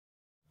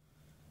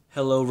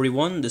Hello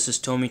everyone, this is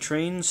Tommy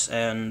Trains,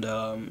 and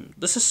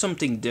this is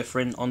something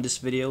different on this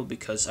video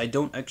because I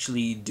don't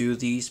actually do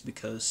these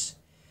because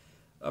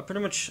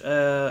pretty much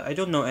I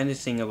don't know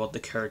anything about the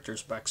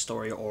character's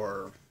backstory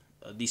or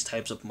these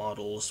types of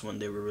models when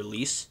they were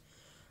released,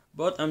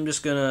 but I'm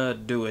just gonna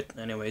do it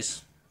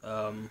anyways.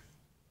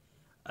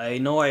 I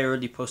know I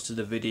already posted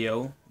the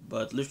video,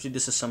 but literally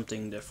this is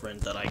something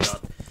different that I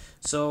got.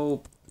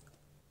 So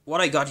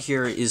what I got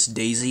here is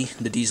Daisy,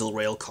 the diesel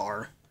rail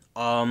car.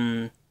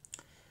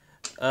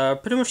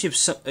 Pretty much if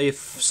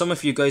some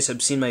of you guys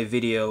have seen my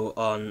video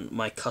on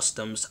my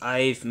customs,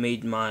 I've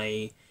made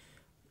my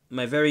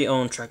very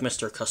own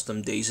Trackmaster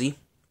custom Daisy.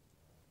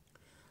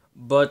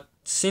 But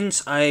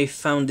since I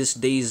found this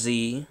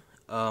Daisy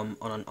on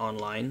an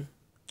online,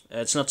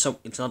 it's not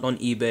on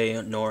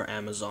eBay nor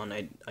Amazon.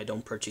 I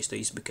don't purchase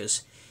these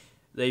because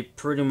they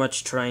pretty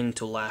much trying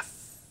to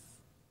laugh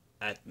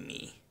at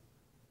me.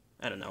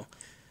 I don't know.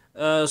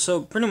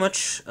 So pretty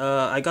much,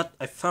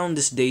 I found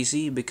this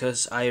Daisy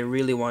because I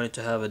really wanted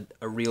to have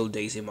a real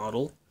Daisy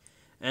model,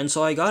 and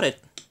so I got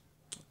it.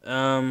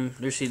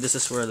 You see, this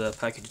is where the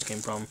package came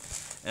from,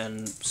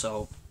 and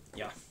so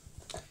yeah.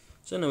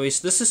 So anyways,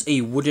 this is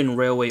a wooden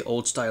railway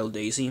old style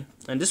Daisy,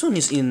 and this one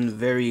is in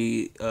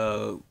very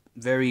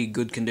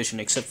good condition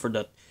except for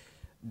that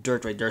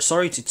dirt right there.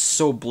 Sorry, it's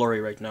so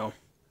blurry right now.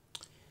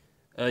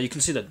 You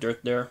can see that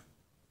dirt there.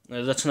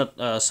 That's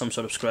not some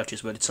sort of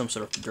scratches, but it's some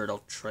sort of dirt.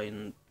 I'll try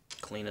and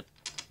clean it.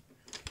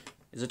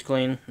 Is it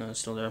clean? No, it's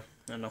still there.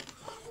 I don't know.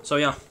 So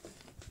yeah,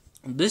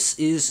 this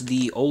is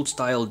the old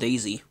style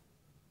Daisy.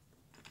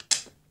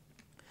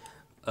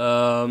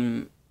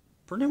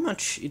 Pretty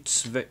much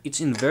it's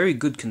in very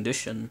good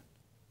condition,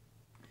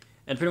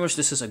 and pretty much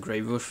this is a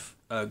gray roof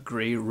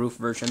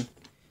version.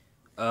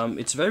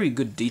 It's very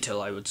good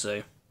detail, I would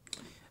say.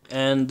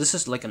 And this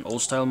is like an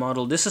old style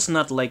model. This is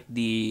not like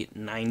the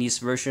 90s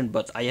version,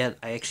 but I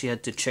actually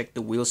had to check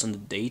the wheels and the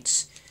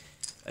dates.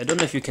 I don't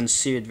know if you can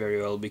see it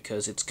very well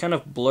because it's kind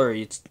of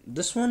blurry.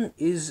 This one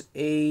is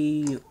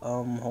a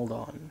hold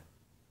on.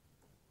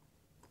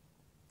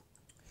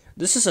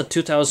 This is a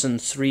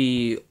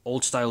 2003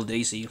 old style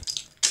Daisy.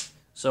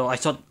 So I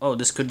thought, oh,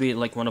 this could be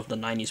like one of the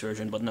 90s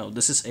version, but no,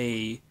 this is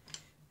a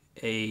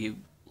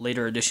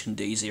later edition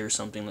Daisy or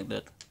something like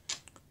that.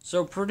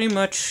 So pretty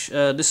much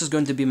this is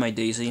going to be my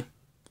Daisy.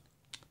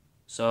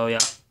 So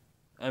yeah,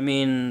 I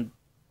mean,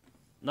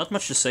 not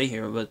much to say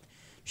here, but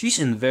she's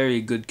in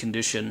very good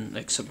condition,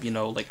 except, you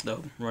know, like the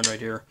one right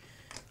here.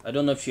 I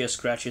don't know if she has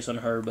scratches on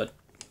her, but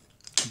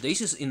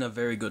Daisy's in a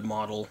very good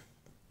model.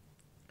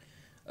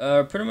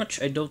 Pretty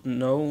much, I don't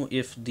know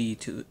if the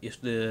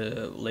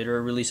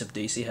later release of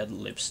Daisy had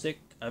lipstick.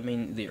 I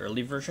mean, the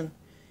early version,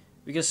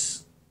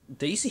 because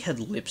Daisy had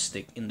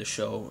lipstick in the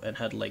show and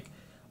had like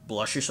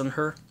blushes on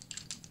her.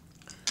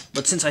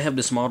 But since I have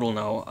this model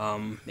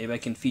now, maybe I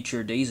can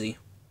feature Daisy.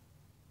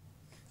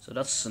 So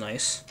that's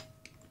nice.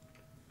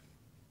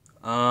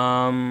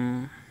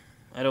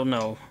 I don't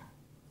know.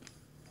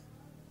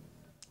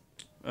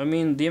 I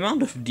mean, the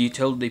amount of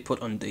detail they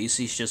put on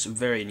Daisy is just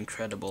very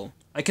incredible.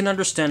 I can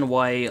understand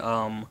why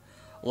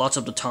lots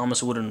of the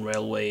Thomas Wooden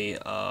Railway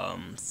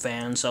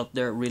fans out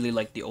there really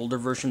like the older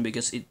version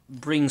because it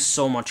brings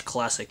so much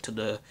classic to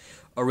the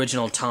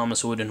original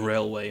Thomas Wooden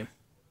Railway.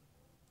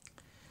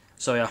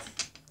 So yeah,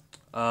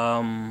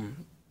 I'm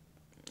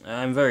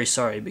very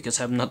sorry because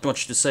I have not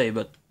much to say,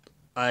 but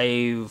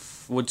I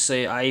would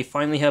say I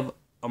finally have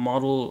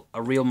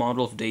a real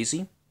model of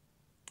Daisy,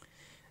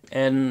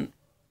 and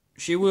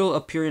she will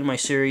appear in my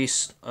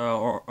series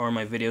or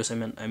my videos.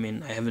 I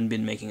mean, I haven't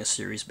been making a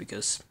series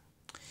because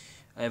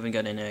I haven't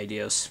got any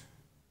ideas.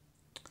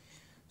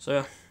 So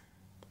yeah,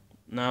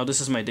 now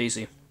this is my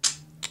Daisy,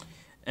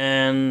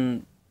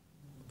 and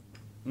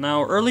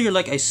now earlier,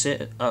 like I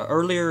said,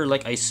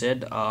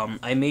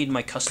 I made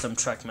my custom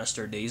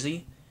Trackmaster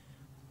Daisy.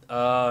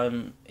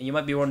 You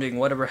might be wondering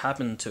whatever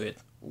happened to it.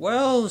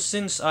 Well,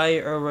 since I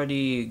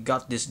already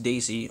got this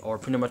Daisy, or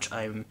pretty much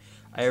I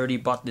already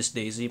bought this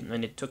Daisy,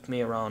 and it took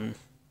me around,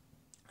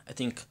 I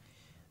think,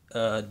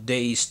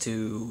 days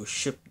to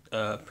ship,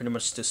 pretty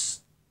much to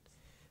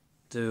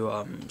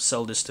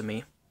sell this to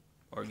me,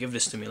 or give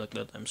this to me like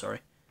that. I'm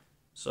sorry.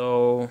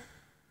 So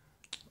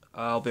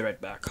I'll be right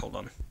back. Hold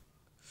on.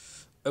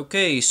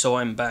 Okay, so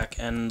I'm back,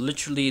 and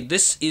literally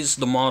this is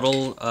the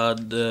model,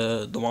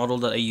 the model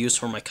that I use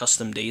for my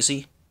custom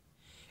Daisy.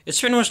 It's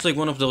pretty much like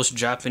one of those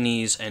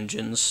Japanese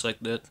engines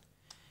like that,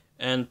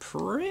 and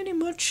pretty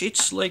much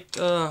it's like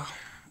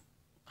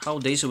how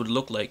Daisy would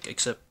look like,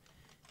 except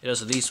it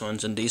has these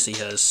ones, and Daisy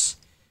has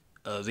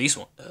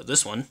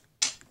this one.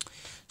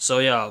 So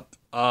yeah,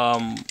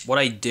 what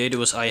I did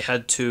was I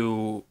had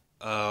to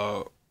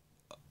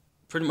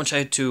pretty much I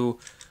had to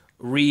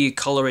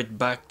recolor it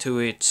back to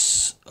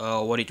its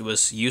what it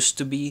was used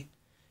to be.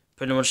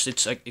 Pretty much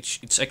it's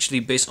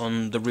actually based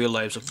on the real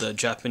lives of the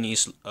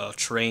Japanese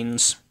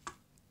trains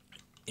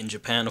in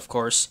Japan, of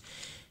course.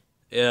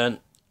 And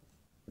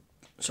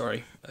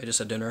sorry, I just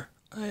had dinner,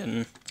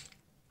 and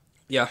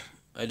yeah,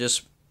 I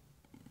just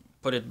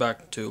put it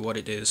back to what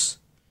it is.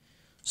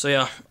 So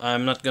yeah,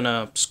 I'm not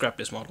gonna scrap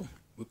this model.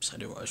 Oops,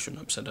 I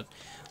shouldn't have said that.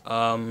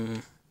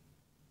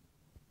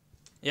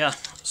 Yeah,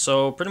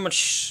 so pretty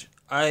much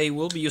I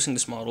will be using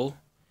this model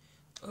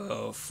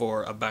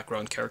for a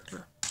background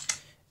character.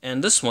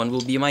 And this one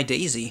will be my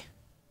Daisy.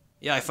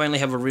 Yeah, I finally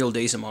have a real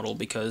Daisy model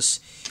because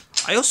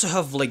I also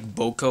have like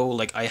Boko,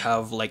 like I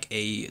have like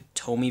a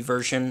Tomy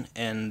version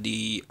and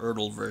the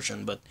Erdl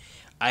version, but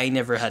I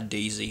never had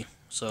Daisy.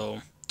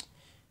 So,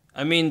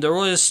 I mean, there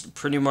was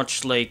pretty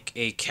much like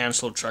a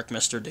canceled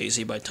Trackmaster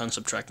Daisy by Tons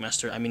of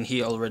Trackmaster. I mean,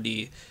 he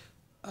already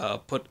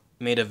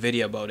made a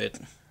video about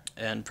it,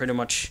 and pretty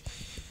much.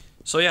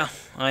 So yeah,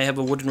 I have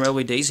a Wooden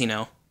Railway Daisy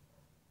now.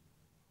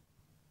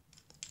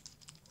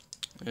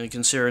 And you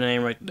can see her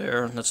name right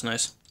there. That's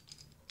nice.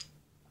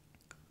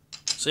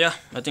 So yeah,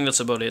 I think that's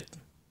about it.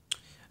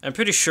 I'm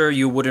pretty sure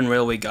you Wooden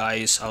Railway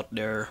guys out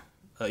there,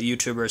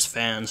 YouTubers,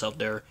 fans out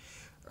there,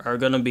 are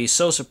gonna be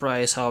so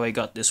surprised how I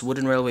got this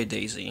Wooden Railway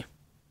Daisy.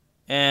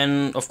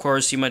 And of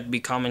course, you might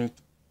be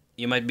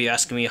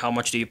asking me how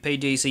much do you pay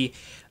Daisy.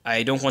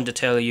 I don't want to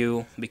tell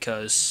you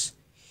because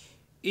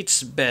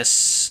it's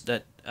best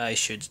that I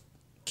should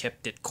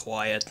kept it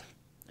quiet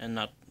and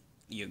not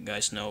you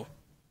guys know.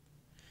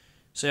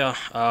 So yeah,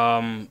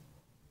 I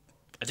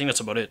think that's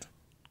about it.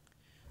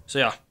 So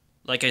yeah,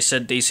 like I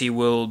said, Daisy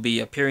will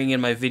be appearing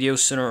in my videos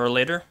sooner or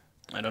later.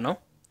 I don't know.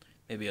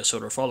 Maybe a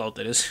Solar Fallout,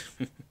 that is.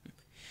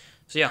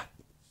 So yeah,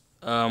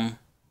 I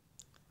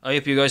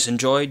hope you guys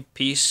enjoyed.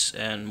 Peace,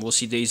 and we'll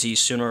see Daisy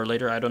sooner or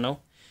later. I don't know.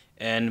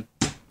 And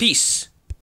peace.